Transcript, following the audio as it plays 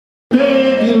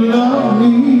love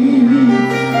me.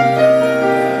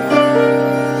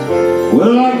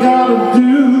 What I gotta do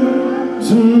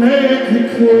to make you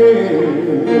care?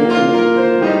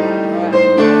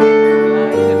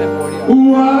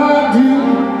 What I do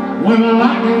when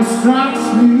lightning strikes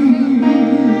me?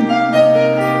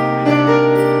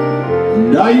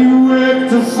 And are you ready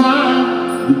to find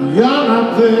that you're not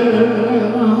there?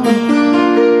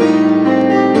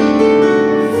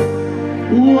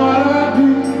 What I do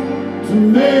to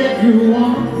make you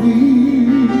want me?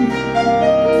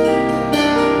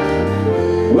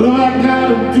 What do I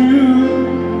gotta do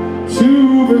to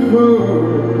be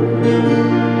heard?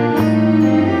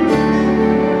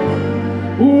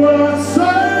 What I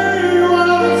say when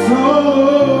it's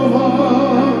over?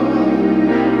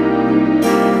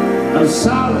 And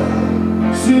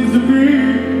silence seems to be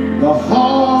the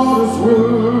hardest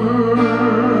word.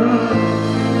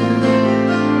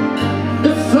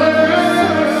 It's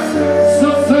sad, so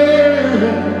sad.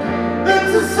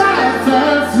 It's a sad,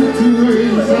 sad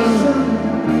situation.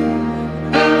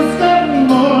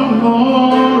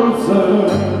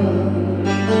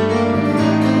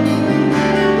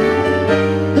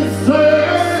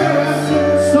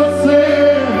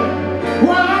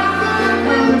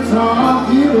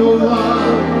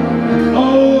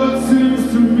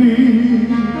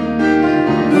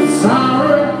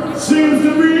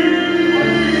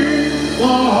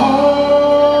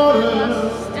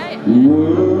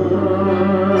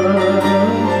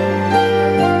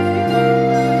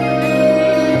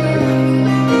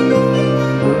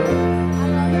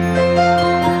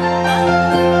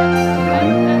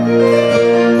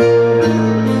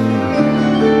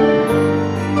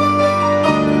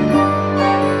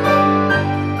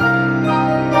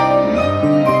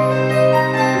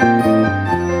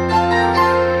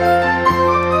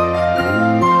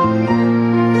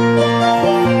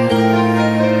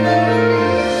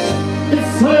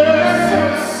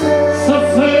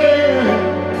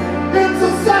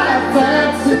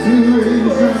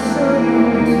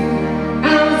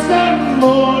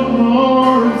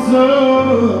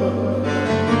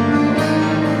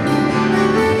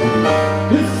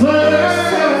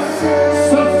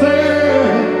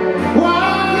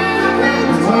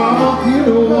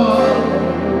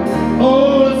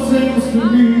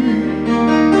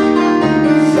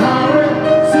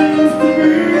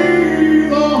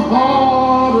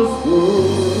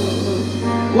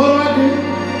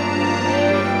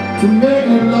 To make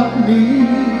you love me,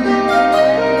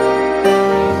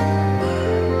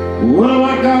 what do I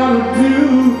gotta do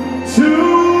to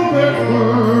make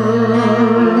her?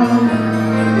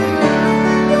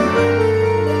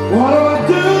 What do I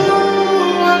do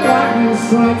when lightning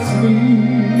strikes me?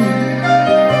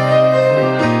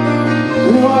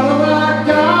 What do I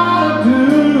gotta do?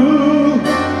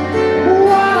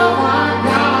 What do I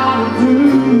gotta do?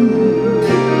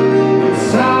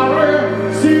 Sorry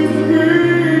seems to be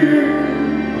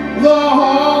the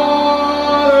hardest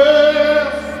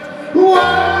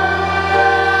word.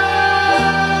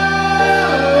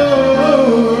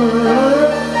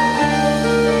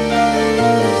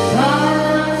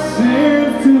 Silence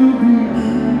seems to be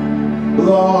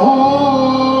the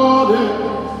hardest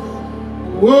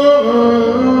word.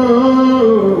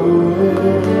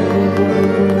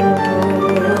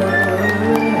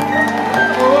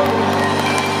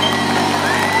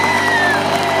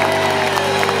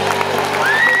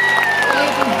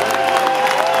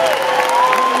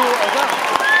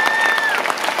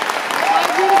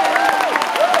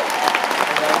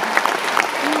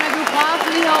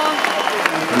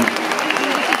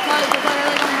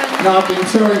 Now, I've been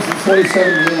touring for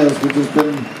 47 years, which has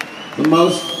been the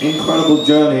most incredible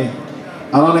journey,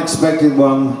 an unexpected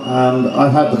one, and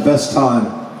I've had the best time.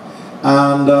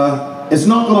 And it's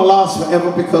not going to last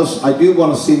forever because I do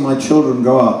want to see my children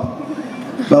grow up.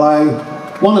 But I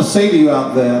want to say to you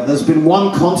out there, there's been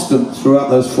one constant throughout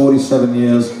those 47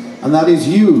 years, and that is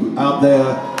you out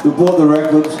there who bought the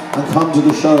records and come to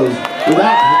the shows.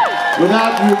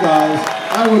 Without you guys,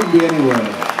 I wouldn't be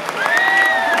anywhere.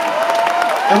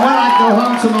 And when I go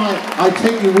home tonight, I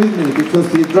take you with me because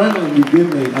the adrenaline you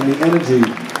give me and the energy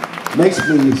makes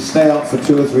me stay up for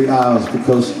 2 or 3 hours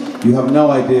because you have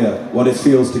no idea what it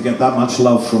feels to get that much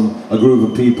love from a group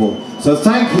of people. So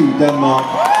thank you, Denmark,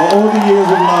 for all the years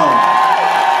of love.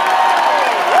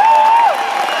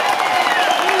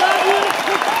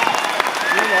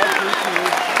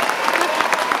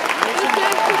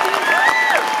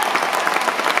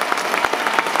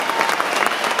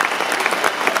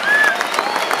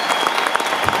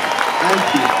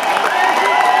 Thank you.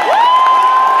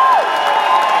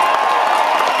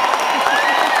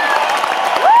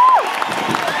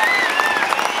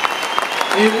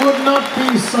 It would not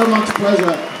be so much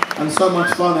pleasure and so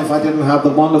much fun if I didn't have the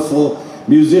wonderful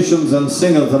musicians and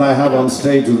singers that I have on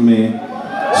stage with me.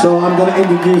 So I'm going to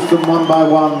introduce them one by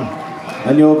one,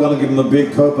 and you're going to give them a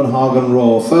big Copenhagen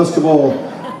roar. First of all,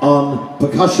 on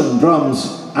percussion,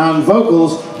 drums and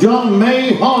vocals, John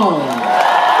May Hong.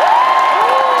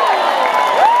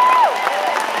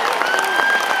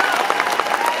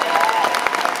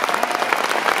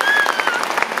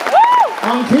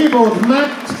 On keyboards,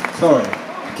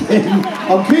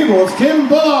 on keyboards, Kim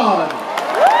Bullard.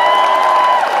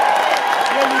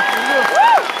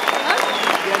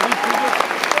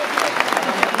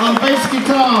 On bass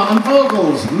guitar and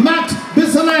vocals, Matt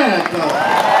Bissonette.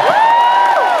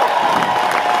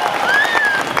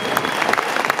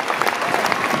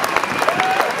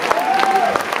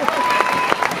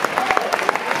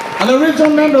 An original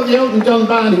member of the Elton John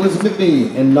band who was with me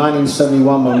in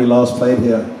 1971 when we last played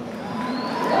here.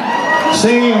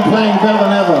 Singing and playing better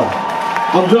than ever.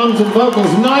 On drums and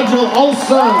vocals, Nigel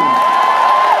Olsson.